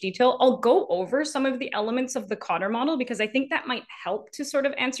too much detail, I'll go over some of the elements of the Kotter model, because I think that might help to sort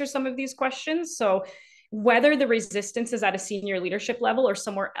of answer some of these questions. So whether the resistance is at a senior leadership level or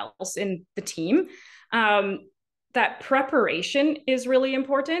somewhere else in the team, that preparation is really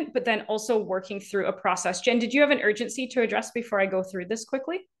important, but then also working through a process. Jen, did you have an urgency to address before I go through this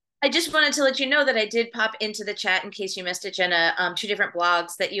quickly? I just wanted to let you know that I did pop into the chat, in case you missed it, Jenna, 2 different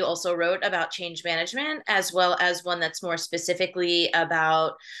blogs that you also wrote about change management, as well as one that's more specifically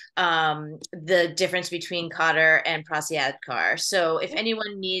about the difference between Kotter and Prasyadkar. So if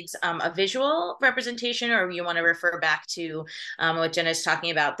anyone needs a visual representation, or you want to refer back to what Jenna's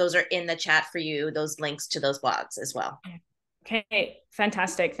talking about, those are in the chat for you, those links to those blogs as well. Okay,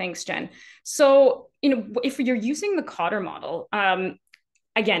 fantastic. Thanks, Jen. So, if you're using the Kotter model,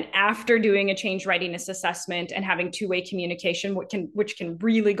 again, after doing a change readiness assessment and having two-way communication, which can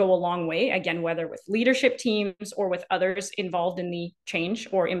really go a long way, again, whether with leadership teams or with others involved in the change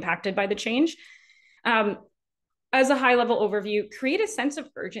or impacted by the change. As a high-level overview, create a sense of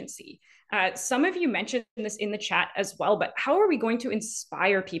urgency. Some of you mentioned this in the chat as well, but how are we going to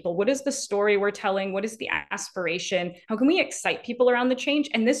inspire people? What is the story we're telling? What is the aspiration? How can we excite people around the change?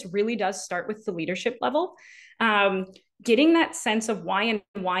 And this really does start with the leadership level. getting that sense of why and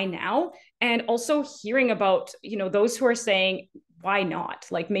why now, and also hearing about, those who are saying, why not?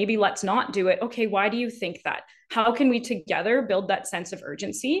 Like, maybe let's not do it. Okay, why do you think that? How can we together build that sense of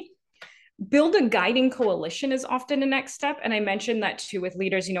urgency? Build a guiding coalition is often a next step. And I mentioned that too with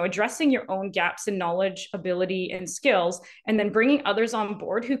leaders, addressing your own gaps in knowledge, ability, and skills, and then bringing others on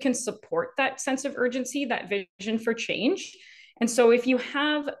board who can support that sense of urgency, that vision for change. And so if you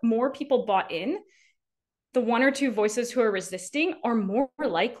have more people bought in, the one or two voices who are resisting are more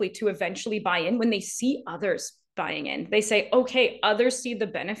likely to eventually buy in when they see others buying in. They say, okay, others see the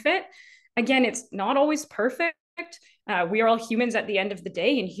benefit. Again, it's not always perfect. We are all humans at the end of the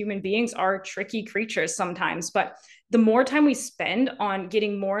day, and human beings are tricky creatures sometimes. But the more time we spend on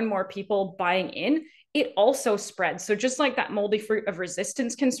getting more and more people buying in, it also spreads. So just like that moldy fruit of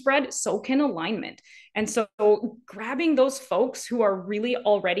resistance can spread, so can alignment. And so grabbing those folks who are really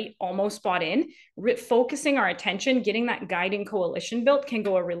already almost bought in, focusing our attention, getting that guiding coalition built can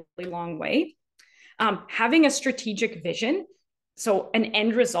go a really long way. Having a strategic vision. So an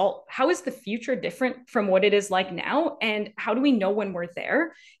end result, how is the future different from what it is like now? And how do we know when we're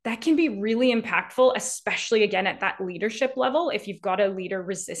there? That can be really impactful, especially again at that leadership level. If you've got a leader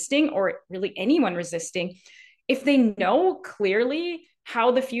resisting, or really anyone resisting, if they know clearly how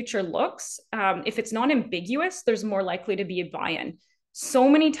the future looks, if it's not ambiguous, there's more likely to be a buy-in. So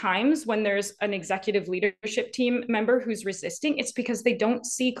many times when there's an executive leadership team member who's resisting, it's because they don't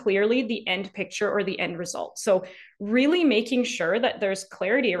see clearly the end picture or the end result. So really making sure that there's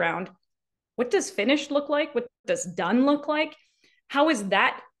clarity around, what does finished look like? What does done look like? How is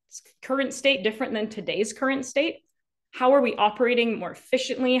that current state different than today's current state? How are we operating more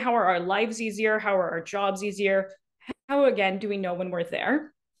efficiently? How are our lives easier? How are our jobs easier? How, again, do we know when we're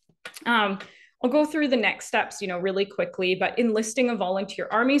there? I'll go through the next steps, really quickly, but enlisting a volunteer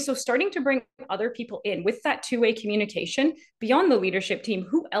army. So starting to bring other people in with that two-way communication beyond the leadership team.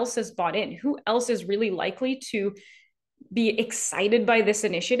 Who else is bought in? Who else is really likely to be excited by this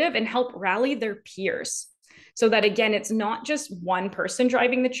initiative and help rally their peers? So that, again, it's not just one person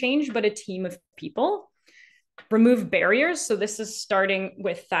driving the change, but a team of people. Remove barriers. So this is starting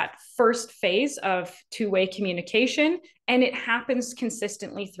with that first phase of two-way communication, and it happens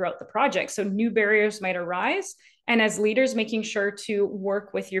consistently throughout the project. So new barriers might arise, and as leaders, making sure to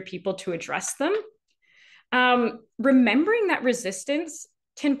work with your people to address them. Remembering that resistance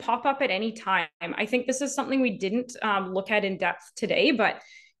can pop up at any time. I think this is something we didn't look at in depth today, but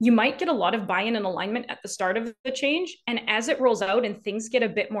you might get a lot of buy-in and alignment at the start of the change. And as it rolls out and things get a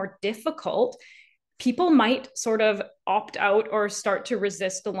bit more difficult, people might sort of opt out or start to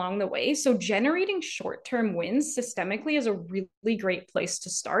resist along the way. So generating short-term wins systemically is a really great place to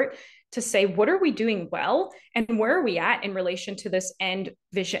start, to say, what are we doing well? And where are we at in relation to this end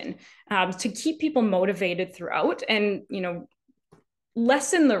vision? To keep people motivated throughout and,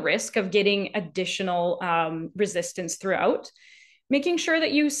 lessen the risk of getting additional resistance throughout. Making sure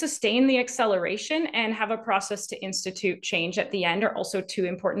that you sustain the acceleration and have a process to institute change at the end are also two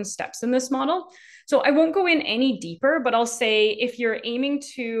important steps in this model. So I won't go in any deeper, but I'll say if you're aiming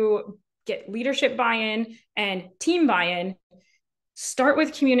to get leadership buy-in and team buy-in, start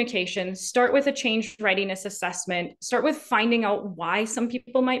with communication, start with a change readiness assessment, start with finding out why some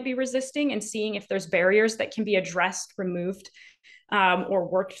people might be resisting and seeing if there's barriers that can be addressed, removed, or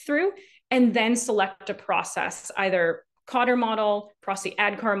worked through, and then select a process, either Kotter model,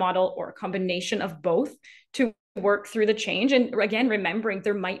 Prosci-Adkar model, or a combination of both to work through the change. And again, remembering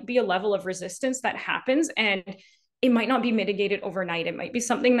there might be a level of resistance that happens, and it might not be mitigated overnight. It might be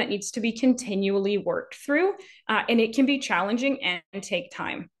something that needs to be continually worked through, and it can be challenging and take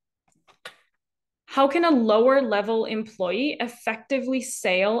time. How can a lower level employee effectively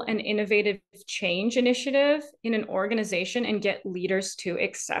sail an innovative change initiative in an organization and get leaders to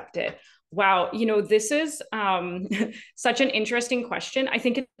accept it? Wow, this is such an interesting question. I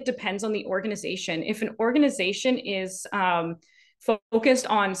think it depends on the organization. If an organization is focused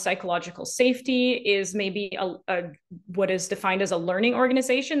on psychological safety, is maybe a what is defined as a learning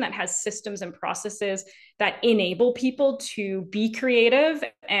organization that has systems and processes that enable people to be creative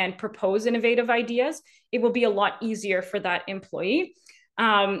and propose innovative ideas, it will be a lot easier for that employee.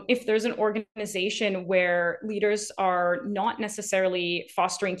 If there's an organization where leaders are not necessarily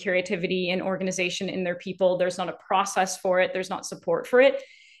fostering creativity and organization in their people, there's not a process for it, there's not support for it,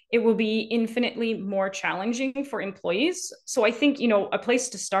 it will be infinitely more challenging for employees. So I think, a place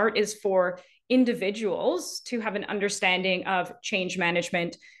to start is for individuals to have an understanding of change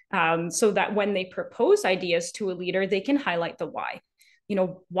management, so that when they propose ideas to a leader, they can highlight the why.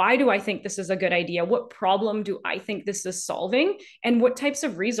 Why do I think this is a good idea? What problem do I think this is solving? And what types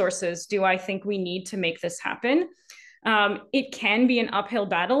of resources do I think we need to make this happen? It can be an uphill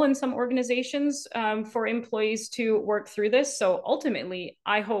battle in some organizations for employees to work through this. So ultimately,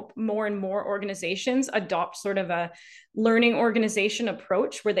 I hope more and more organizations adopt sort of a learning organization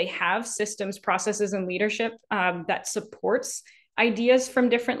approach where they have systems, processes, and leadership that supports ideas from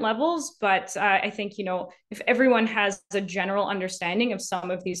different levels. But I think, if everyone has a general understanding of some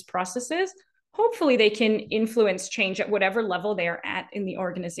of these processes, hopefully they can influence change at whatever level they are at in the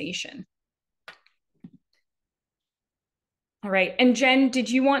organization. All right. And Jen, did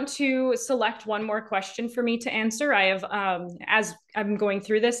you want to select one more question for me to answer? I have, as I'm going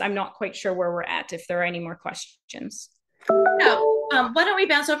through this, I'm not quite sure where we're at, if there are any more questions. Why don't we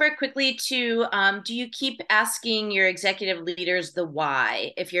bounce over quickly to, do you keep asking your executive leaders the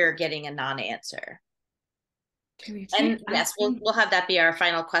why if you're getting a non-answer? And yes, we'll have that be our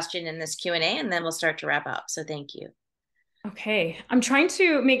final question in this Q&A, and then we'll start to wrap up. So thank you. Okay, I'm trying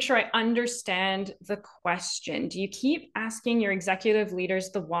to make sure I understand the question. Do you keep asking your executive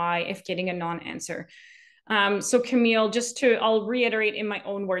leaders the why if getting a non-answer? So Camille, I'll reiterate in my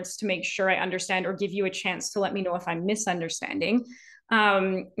own words to make sure I understand, or give you a chance to let me know if I'm misunderstanding.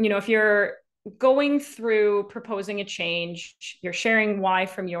 If you're going through proposing a change, you're sharing why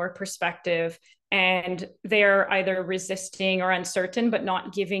from your perspective, and they're either resisting or uncertain, but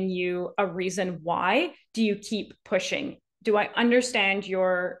not giving you a reason why, do you keep pushing? Do I understand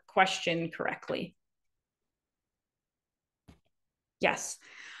your question correctly? Yes.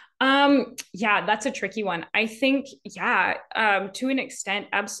 Yeah, that's a tricky one. I think, to an extent,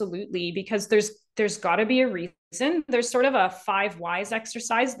 absolutely, because there's got to be a reason. There's sort of a 5 whys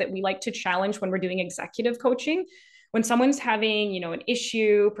exercise that we like to challenge when we're doing executive coaching. When someone's having, an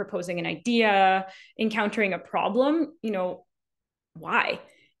issue, proposing an idea, encountering a problem, why?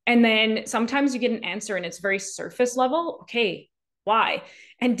 And then sometimes you get an answer and it's very surface level. Okay, why?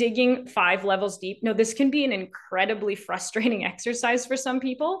 And digging 5 levels deep. No, this can be an incredibly frustrating exercise for some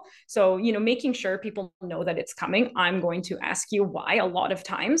people. So, making sure people know that it's coming. I'm going to ask you why a lot of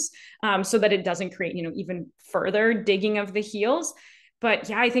times, so that it doesn't create, even further digging of the heels. But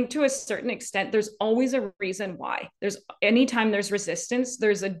yeah, I think to a certain extent, there's always a reason why. Anytime there's resistance,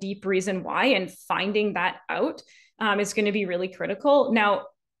 there's a deep reason why, and finding that out is going to be really critical. Now,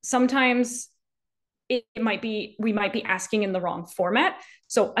 sometimes we might be asking in the wrong format.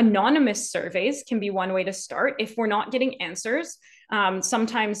 So anonymous surveys can be one way to start. If we're not getting answers,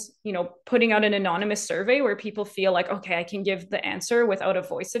 sometimes, putting out an anonymous survey where people feel like, okay, I can give the answer without a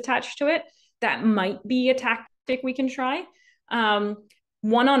voice attached to it, that might be a tactic we can try.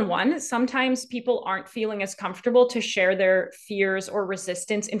 One-on-one, sometimes people aren't feeling as comfortable to share their fears or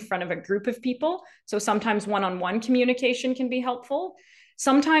resistance in front of a group of people. So sometimes one-on-one communication can be helpful.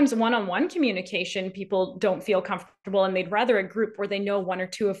 Sometimes one-on-one communication, people don't feel comfortable and they'd rather a group where they know 1 or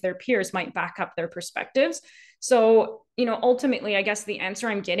 2 of their peers might back up their perspectives. So, ultimately, I guess the answer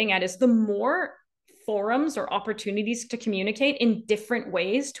I'm getting at is the more forums or opportunities to communicate in different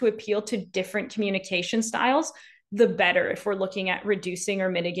ways to appeal to different communication styles, the better, if we're looking at reducing or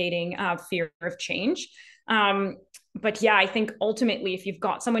mitigating fear of change. But yeah, I think ultimately, if you've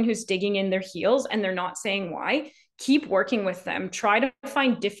got someone who's digging in their heels and they're not saying why, keep working with them. Try to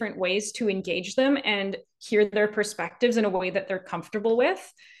find different ways to engage them and hear their perspectives in a way that they're comfortable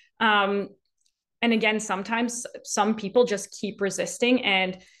with. And again, sometimes some people just keep resisting,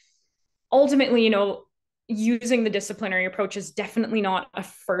 and ultimately, using the disciplinary approach is definitely not a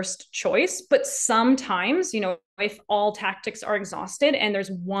first choice, but sometimes, if all tactics are exhausted and there's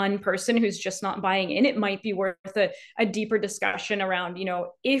one person who's just not buying in, it might be worth a deeper discussion around,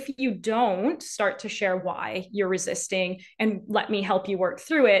 if you don't start to share why you're resisting and let me help you work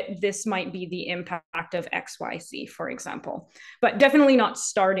through it, this might be the impact of XYZ, for example. But definitely not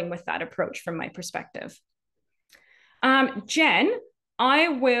starting with that approach from my perspective. Jen, I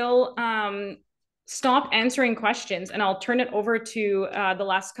will stop answering questions and I'll turn it over to the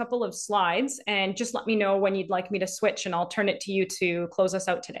last couple of slides, and just let me know when you'd like me to switch and I'll turn it to you to close us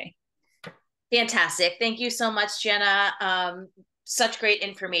out today. Fantastic. Thank you so much, Jenna. Such great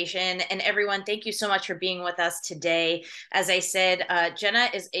information. And everyone, thank you so much for being with us today. As I said, Jenna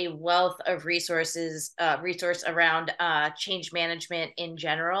is a wealth of resource around change management in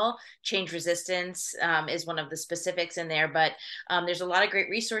general. Change resistance is one of the specifics in there, but there's a lot of great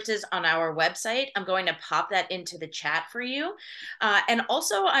resources on our website. I'm going to pop that into the chat for you. And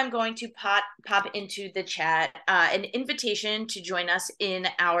also I'm going to pop into the chat an invitation to join us in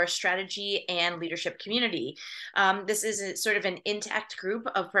our strategy and leadership community. This is sort of an intact group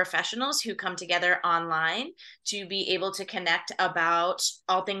of professionals who come together online to be able to connect about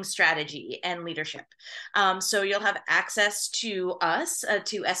all things strategy and leadership. So you'll have access to us,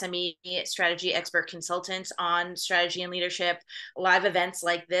 to SME strategy expert consultants on strategy and leadership, live events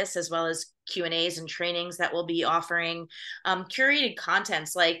like this, as well as Q&As and trainings that we'll be offering, curated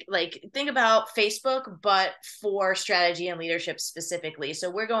contents like think about Facebook, but for strategy and leadership specifically. So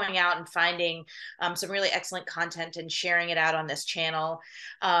we're going out and finding some really excellent content and sharing it out on this channel.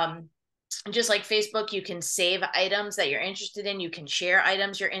 Just like Facebook, you can save items that you're interested in, you can share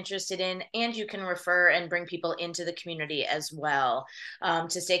items you're interested in, and you can refer and bring people into the community as well,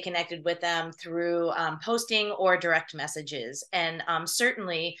 to stay connected with them through posting or direct messages. And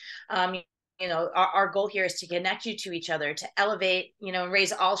certainly, our goal here is to connect you to each other, to elevate,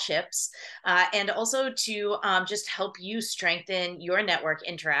 raise all ships, and also to just help you strengthen your network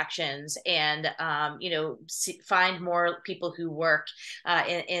interactions and, find more people who work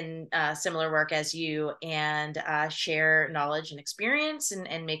in similar work as you, and share knowledge and experience,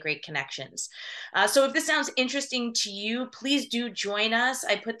 and make great connections. So if this sounds interesting to you, please do join us.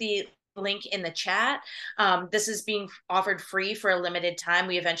 I put the link in the chat. This is being offered free for a limited time.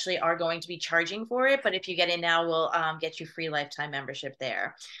 We eventually are going to be charging for it, but if you get in now, we'll get you free lifetime membership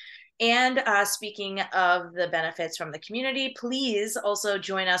there. And speaking of the benefits from the community, please also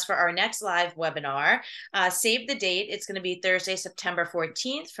join us for our next live webinar. Save the date. It's going to be Thursday, September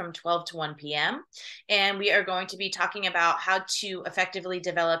 14th from 12 to 1 p.m. And we are going to be talking about how to effectively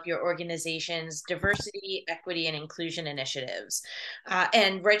develop your organization's diversity, equity, and inclusion initiatives.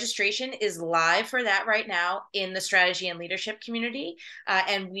 And registration is live for that right now in the strategy and leadership community.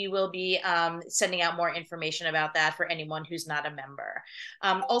 And we will be sending out more information about that for anyone who's not a member.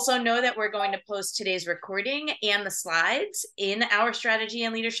 Also, know that we're going to post today's recording and the slides in our strategy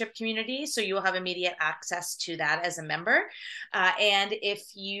and leadership community, so you will have immediate access to that as a member. And if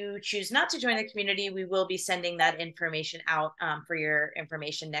you choose not to join the community, we will be sending that information out for your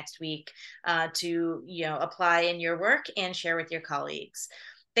information next week to apply in your work and share with your colleagues.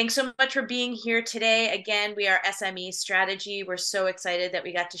 Thanks so much for being here today. Again, we are SME Strategy. We're so excited that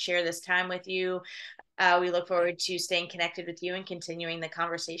we got to share this time with you. We look forward to staying connected with you and continuing the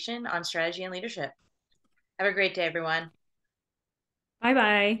conversation on strategy and leadership. Have a great day, everyone.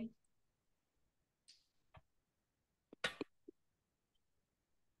 Bye-bye.